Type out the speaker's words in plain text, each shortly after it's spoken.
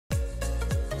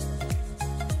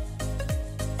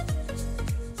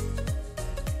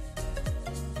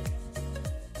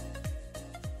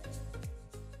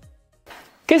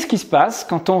Qu'est-ce qui se passe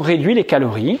quand on réduit les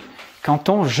calories, quand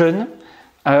on jeûne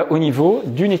au niveau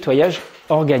du nettoyage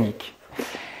organique?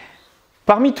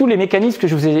 Parmi tous les mécanismes que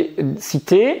je vous ai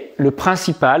cités, le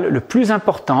principal, le plus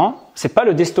important, c'est pas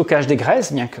le déstockage des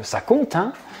graisses, bien que ça compte,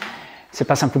 hein. C'est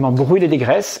pas simplement brûler des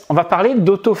graisses. On va parler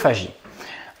d'autophagie.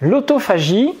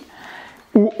 L'autophagie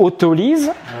ou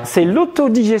autolyse, c'est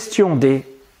l'autodigestion des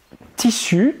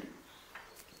tissus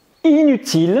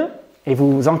inutiles, et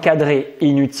vous encadrez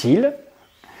inutiles,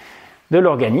 de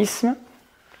l'organisme,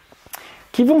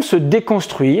 qui vont se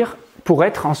déconstruire pour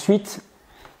être ensuite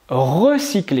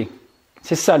recyclés.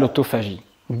 C'est ça l'autophagie.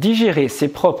 Digérer ses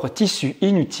propres tissus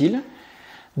inutiles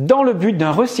dans le but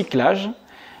d'un recyclage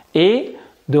et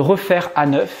de refaire à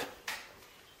neuf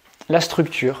la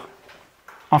structure.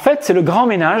 En fait, c'est le grand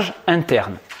ménage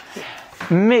interne.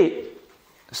 Mais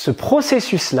ce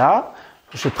processus-là,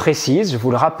 je précise, je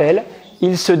vous le rappelle,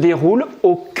 il se déroule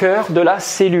au cœur de la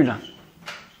cellule.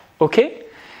 Ok ?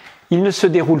 Il ne se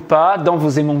déroule pas dans vos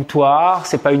émonctoires,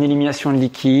 c'est pas une élimination de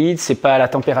liquide, c'est pas la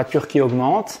température qui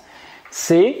augmente,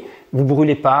 vous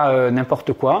brûlez pas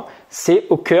n'importe quoi, c'est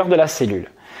au cœur de la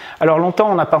cellule. Alors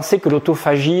longtemps on a pensé que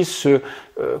l'autophagie se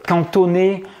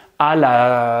cantonnait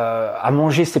à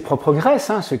manger ses propres graisses,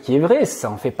 hein, ce qui est vrai,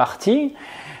 ça en fait partie,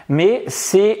 mais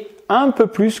c'est un peu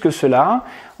plus que cela.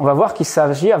 On va voir qu'il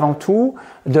s'agit avant tout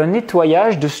d'un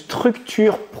nettoyage de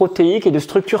structures protéiques et de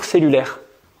structures cellulaires.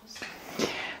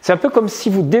 C'est un peu comme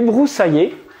si vous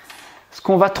débroussaillez ce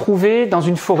qu'on va trouver dans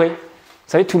une forêt. Vous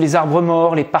savez, tous les arbres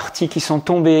morts, les parties qui sont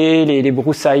tombées, les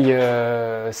broussailles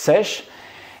sèches,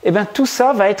 eh bien tout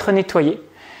ça va être nettoyé.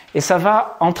 Et ça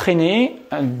va entraîner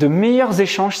de meilleurs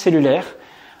échanges cellulaires,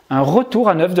 un retour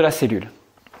à neuf de la cellule.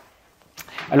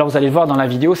 Alors vous allez le voir dans la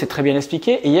vidéo, c'est très bien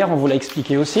expliqué. Et hier, on vous l'a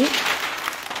expliqué aussi.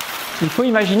 Il faut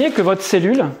imaginer que votre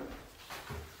cellule...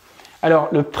 Alors,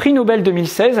 le prix Nobel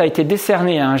 2016 a été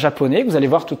décerné à un Japonais, que vous allez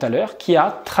voir tout à l'heure, qui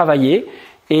a travaillé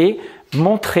et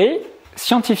montré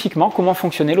scientifiquement comment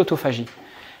fonctionnait l'autophagie.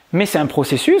 Mais c'est un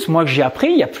processus, moi, que j'ai appris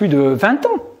il y a plus de 20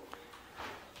 ans.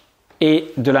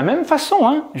 Et de la même façon,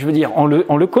 hein, je veux dire, on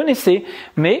le connaissait,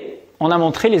 mais on a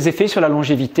montré les effets sur la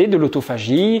longévité de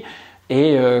l'autophagie,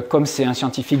 et comme c'est un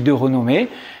scientifique de renommée,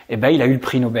 eh ben, il a eu le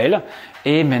prix Nobel,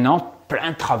 et maintenant,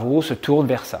 plein de travaux se tournent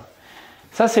vers ça.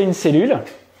 Ça, c'est une cellule.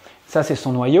 Ça, c'est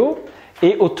son noyau.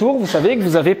 Et autour, vous savez que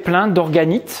vous avez plein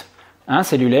d'organites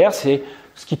cellulaires. C'est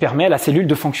ce qui permet à la cellule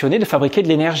de fonctionner, de fabriquer de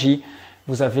l'énergie.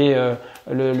 Vous avez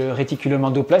le réticulum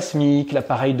endoplasmique,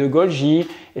 l'appareil de Golgi,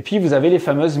 et puis vous avez les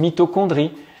fameuses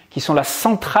mitochondries, qui sont la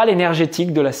centrale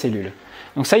énergétique de la cellule.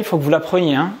 Donc ça, il faut que vous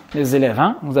l'appreniez, hein, les élèves.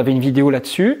 Hein. Vous avez une vidéo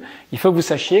là-dessus. Il faut que vous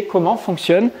sachiez comment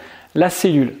fonctionne la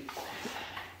cellule.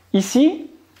 Ici,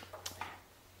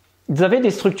 vous avez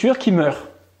des structures qui meurent,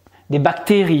 des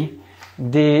bactéries,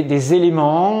 des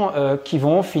éléments qui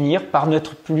vont finir par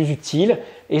n'être plus utiles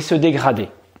et se dégrader.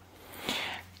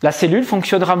 La cellule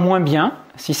fonctionnera moins bien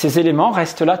si ces éléments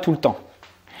restent là tout le temps.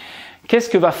 Qu'est-ce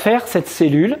que va faire cette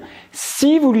cellule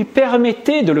si vous lui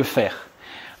permettez de le faire?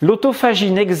 L'autophagie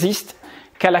n'existe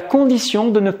qu'à la condition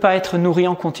de ne pas être nourri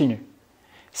en continu.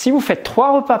 Si vous faites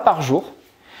 3 repas par jour,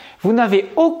 vous n'avez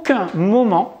aucun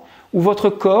moment où votre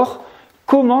corps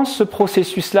commence ce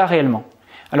processus-là réellement.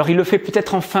 Alors il le fait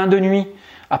peut-être en fin de nuit,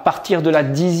 à partir de la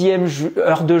 10e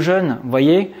heure de jeûne, vous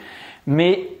voyez,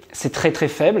 mais c'est très très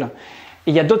faible.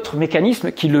 Et il y a d'autres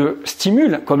mécanismes qui le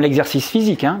stimulent, comme l'exercice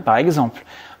physique, hein, par exemple,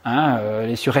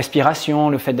 les surrespirations,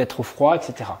 le fait d'être au froid,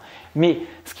 etc. Mais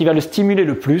ce qui va le stimuler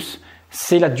le plus,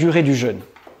 c'est la durée du jeûne.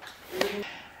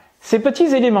 Ces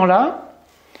petits éléments-là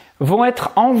vont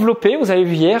être enveloppés, vous avez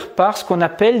vu hier, par ce qu'on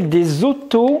appelle des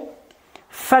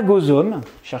autophagosomes,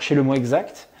 cherchez le mot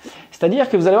exact. C'est-à-dire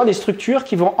que vous allez avoir des structures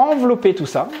qui vont envelopper tout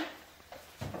ça.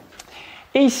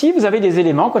 Et ici, vous avez des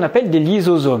éléments qu'on appelle des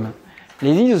lysosomes.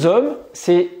 Les lysosomes,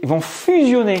 ils vont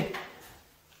fusionner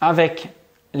avec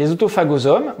les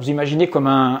autophagosomes. Vous imaginez comme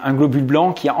un globule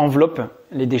blanc qui enveloppe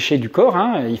les déchets du corps,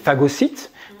 hein, il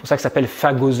phagocyte, c'est pour ça que ça s'appelle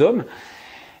phagosome.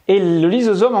 Et le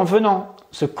lysosome, en venant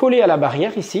se coller à la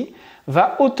barrière ici,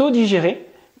 va autodigérer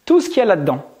tout ce qu'il y a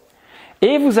là-dedans.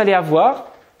 Et vous allez avoir,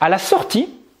 à la sortie,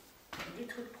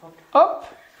 hop,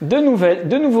 de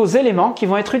nouveaux éléments qui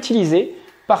vont être utilisés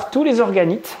par tous les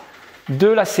organites de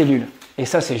la cellule. Et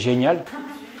ça, c'est génial.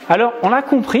 Alors, on a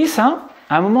compris ça,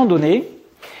 à un moment donné,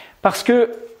 parce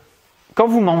que quand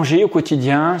vous mangez au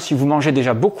quotidien, si vous mangez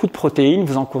déjà beaucoup de protéines,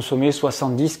 vous en consommez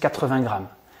 70-80 grammes.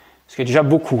 Ce qui est déjà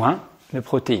beaucoup, hein, de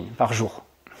protéines par jour.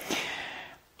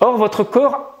 Or, votre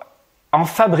corps en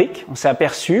fabrique, on s'est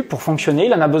aperçu, pour fonctionner,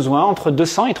 il en a besoin entre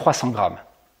 200 et 300 grammes.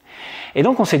 Et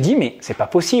donc on s'est dit, mais c'est pas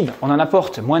possible, on en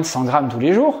apporte moins de 100 grammes tous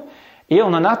les jours, et on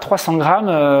en a 300 grammes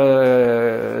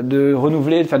de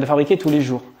renouvelés, enfin de fabriqués tous les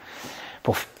jours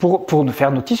pour nous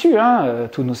faire nos tissus,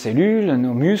 tous nos cellules,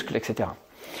 nos muscles, etc.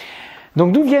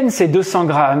 Donc d'où viennent ces 200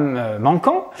 grammes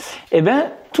manquants? Eh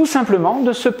bien, tout simplement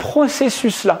de ce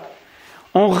processus-là.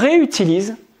 On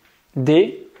réutilise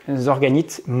des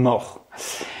organites morts.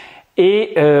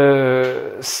 Et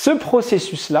ce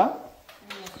processus-là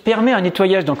permet un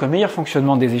nettoyage, donc un meilleur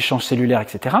fonctionnement des échanges cellulaires,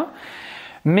 etc.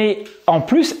 Mais en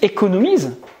plus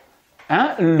économise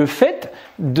le fait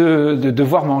de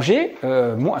devoir manger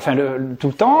tout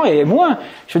le temps et moins.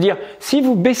 Je veux dire, si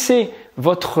vous baissez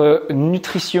votre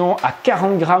nutrition à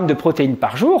 40 grammes de protéines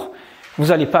par jour, vous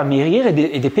n'allez pas maigrir et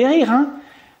dépérir.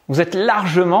 Vous êtes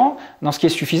largement dans ce qui est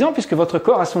suffisant, puisque votre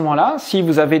corps, à ce moment-là, si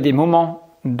vous avez des moments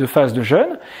de phase de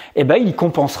jeûne, il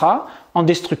compensera en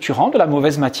déstructurant de la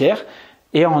mauvaise matière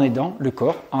et en aidant le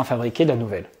corps à en fabriquer de la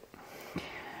nouvelle.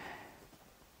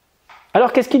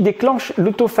 Alors, qu'est-ce qui déclenche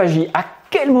l'autophagie? À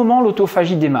quel moment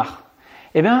l'autophagie démarre?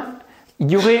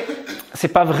 C'est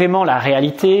pas vraiment la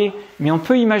réalité, mais on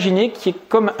peut imaginer qu'il y ait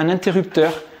comme un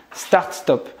interrupteur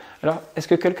start-stop. Alors, est-ce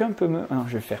que quelqu'un peut me... Non,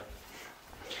 je vais le faire.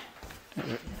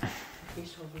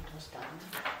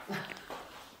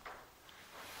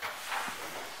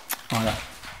 Voilà.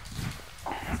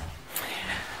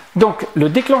 Donc, le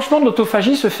déclenchement de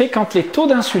l'autophagie se fait quand les taux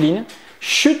d'insuline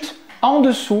chutent en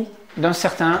dessous d'un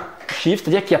certain chiffre,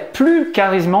 c'est-à-dire qu'il n'y a plus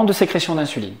quasiment de sécrétion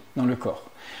d'insuline dans le corps.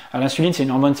 Alors, l'insuline, c'est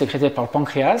une hormone sécrétée par le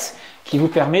pancréas qui vous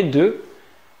permet de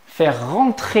faire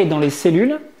rentrer dans les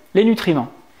cellules les nutriments.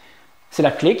 C'est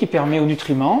la clé qui permet aux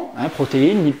nutriments,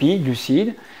 protéines, lipides,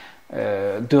 glucides,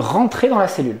 de rentrer dans la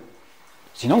cellule.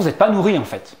 Sinon, vous n'êtes pas nourri en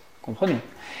fait, comprenez.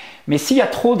 Mais s'il y a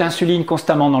trop d'insuline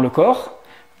constamment dans le corps,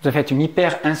 vous avez une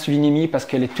hyperinsulinémie parce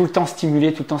qu'elle est tout le temps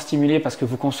stimulée parce que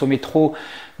vous consommez trop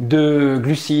de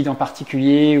glucides en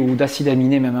particulier ou d'acides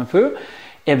aminés même un peu,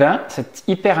 cette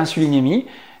hyperinsulinémie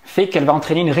fait qu'elle va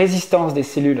entraîner une résistance des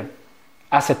cellules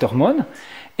à cette hormone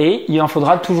et il en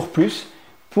faudra toujours plus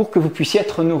pour que vous puissiez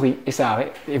être nourri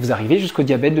et vous arrivez jusqu'au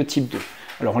diabète de type 2.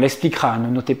 Alors on l'expliquera, ne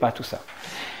notez pas tout ça.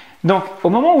 Donc au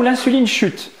moment où l'insuline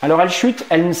chute, alors elle chute,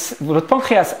 votre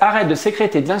pancréas arrête de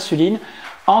sécréter de l'insuline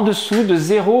en dessous de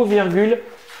 0,9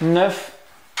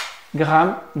 g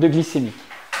de glycémie.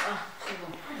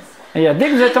 Et dès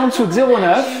que vous êtes en dessous de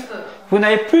 0,9, vous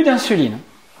n'avez plus d'insuline.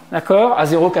 D'accord? À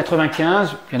 0,95,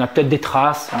 il y en a peut-être des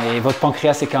traces, mais votre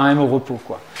pancréas est quand même au repos,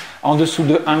 quoi. En dessous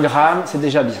de 1 g, c'est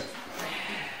déjà bien.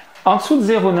 En dessous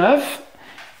de 0,9,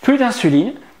 plus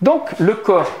d'insuline. Donc le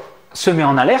corps se met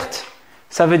en alerte.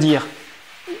 Ça veut dire,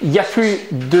 il n'y a plus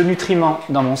de nutriments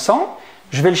dans mon sang.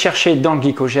 Je vais le chercher dans le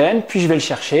glycogène, puis je vais le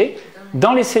chercher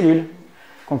dans les cellules.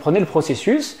 Comprenez le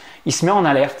processus? Il se met en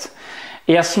alerte.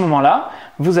 Et à ce moment-là,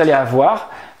 vous allez avoir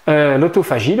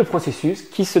l'autophagie, le processus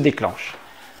qui se déclenche.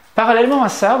 Parallèlement à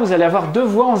ça, vous allez avoir 2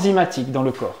 voies enzymatiques dans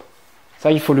le corps.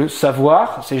 Ça, il faut le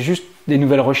savoir. C'est juste des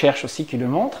nouvelles recherches aussi qui le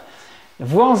montrent.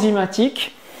 Voie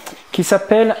enzymatique qui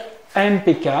s'appelle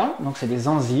AMPK. Donc, c'est des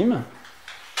enzymes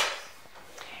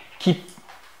qui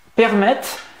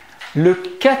permettent le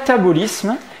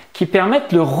catabolisme, qui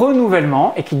permettent le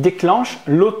renouvellement et qui déclenchent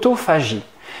l'autophagie.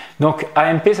 Donc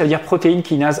AMP, ça veut dire protéine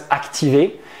kinase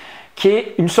activée, qui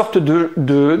est une sorte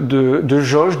de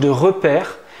jauge, de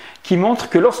repère, qui montre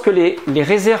que lorsque les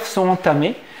réserves sont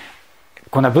entamées,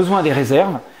 qu'on a besoin des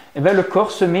réserves, le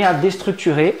corps se met à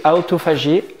déstructurer, à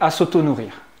autophager, à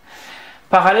s'auto-nourrir.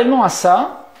 Parallèlement à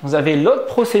ça, vous avez l'autre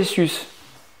processus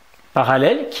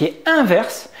parallèle qui est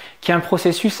inverse, qui est un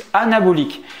processus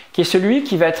anabolique, qui est celui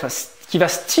qui va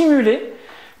stimuler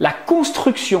la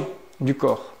construction du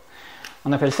corps.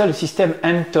 On appelle ça le système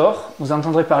mTOR. Vous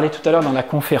entendrez parler tout à l'heure dans la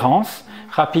conférence,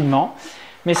 rapidement.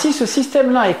 Mais si ce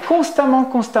système-là est constamment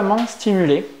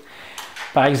stimulé,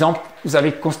 par exemple, vous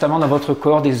avez constamment dans votre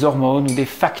corps des hormones ou des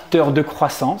facteurs de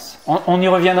croissance. On y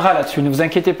reviendra là-dessus, ne vous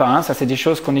inquiétez pas, ça c'est des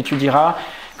choses qu'on étudiera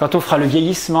quand on fera le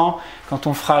vieillissement, quand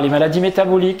on fera les maladies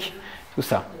métaboliques, tout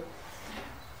ça.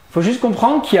 Il faut juste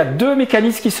comprendre qu'il y a 2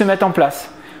 mécanismes qui se mettent en place.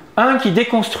 Un qui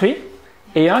déconstruit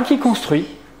et un qui construit.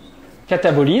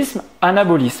 Catabolisme,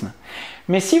 anabolisme.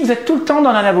 Mais si vous êtes tout le temps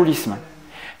dans l'anabolisme,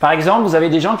 par exemple, vous avez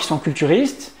des gens qui sont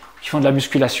culturistes, qui font de la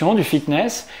musculation, du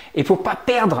fitness, et pour ne pas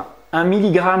perdre 1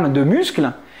 milligramme de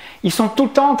muscle, ils sont tout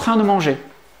le temps en train de manger.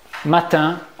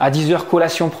 Matin, à 10h,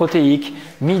 collation protéique,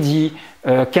 midi,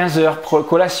 15h,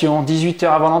 collation, 18h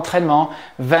avant l'entraînement,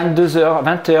 22h,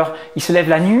 20h, ils se lèvent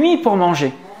la nuit pour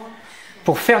manger,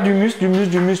 pour faire du muscle.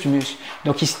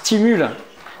 Donc ils stimulent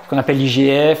ce qu'on appelle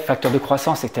l'IGF, facteur de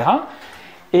croissance, etc.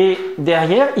 Et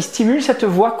derrière, ils stimulent cette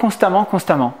voie constamment.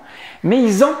 Mais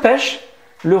ils empêchent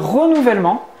le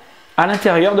renouvellement à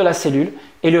l'intérieur de la cellule.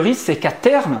 Et le risque, c'est qu'à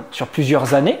terme, sur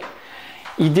plusieurs années,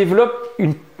 il développe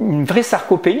une vraie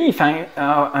sarcopénie, enfin,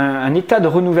 un état de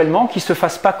renouvellement qui ne se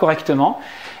fasse pas correctement.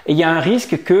 Et il y a un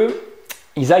risque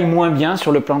qu'ils aillent moins bien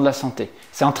sur le plan de la santé.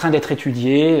 C'est en train d'être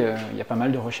étudié, il y a pas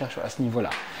mal de recherches à ce niveau-là.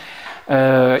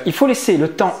 Il faut laisser le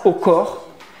temps au corps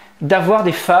d'avoir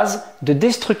des phases de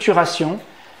déstructuration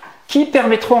qui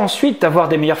permettront ensuite d'avoir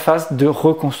des meilleures phases de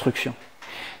reconstruction.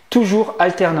 Toujours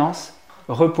alternance,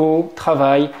 repos,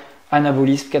 travail,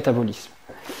 anabolisme, catabolisme.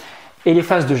 Et les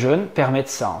phases de jeûne permettent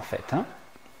ça en fait.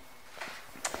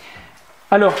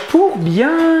 Alors pour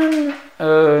bien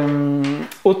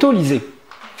autolyser,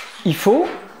 il faut,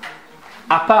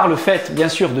 à part le fait bien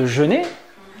sûr de jeûner,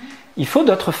 il faut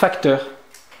d'autres facteurs.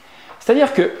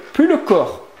 C'est-à-dire que plus le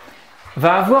corps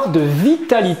va avoir de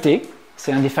vitalité,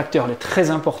 c'est un des facteurs les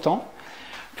très importants,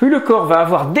 plus le corps va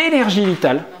avoir d'énergie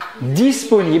vitale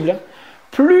disponible,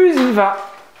 plus il va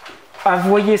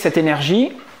envoyer cette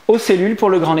énergie aux cellules pour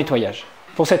le grand nettoyage,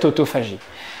 pour cette autophagie.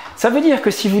 Ça veut dire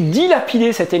que si vous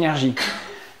dilapidez cette énergie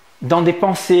dans des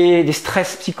pensées, des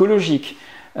stress psychologiques,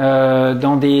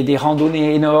 dans des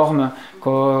randonnées énormes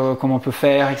comme on peut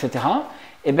faire, etc.,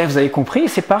 eh bien vous avez compris,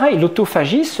 c'est pareil,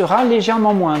 l'autophagie sera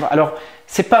légèrement moindre. Alors,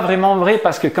 c'est pas vraiment vrai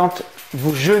parce que quand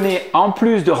vous jeûnez en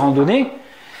plus de randonnée,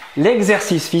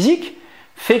 l'exercice physique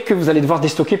fait que vous allez devoir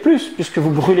déstocker plus, puisque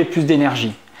vous brûlez plus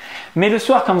d'énergie. Mais le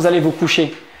soir, quand vous allez vous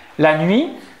coucher, la nuit,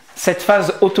 cette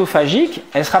phase autophagique,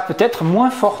 elle sera peut-être moins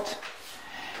forte.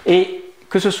 Et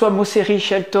que ce soit Mosseri,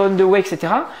 Shelton, Dewey,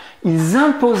 etc., ils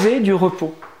imposaient du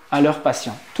repos à leurs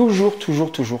patients. Toujours,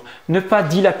 toujours, toujours. Ne pas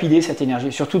dilapider cette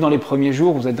énergie, surtout dans les premiers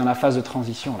jours, vous êtes dans la phase de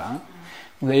transition là.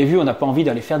 Vous avez vu, on n'a pas envie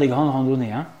d'aller faire des grandes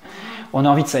randonnées. On a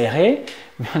envie de s'aérer,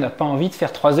 mais on n'a pas envie de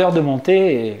faire 3 heures de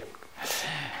montée.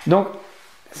 Donc,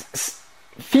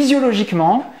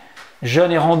 physiologiquement,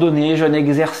 jeûne et randonnée, jeûne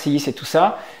exercice et tout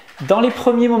ça, dans les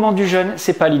premiers moments du jeûne,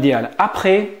 ce n'est pas l'idéal.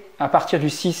 Après, à partir du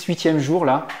 6-8e jour,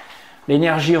 là,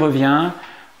 l'énergie revient,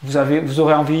 vous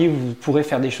aurez envie, vous pourrez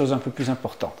faire des choses un peu plus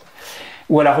importantes.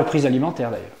 Ou à la reprise alimentaire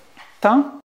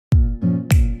d'ailleurs.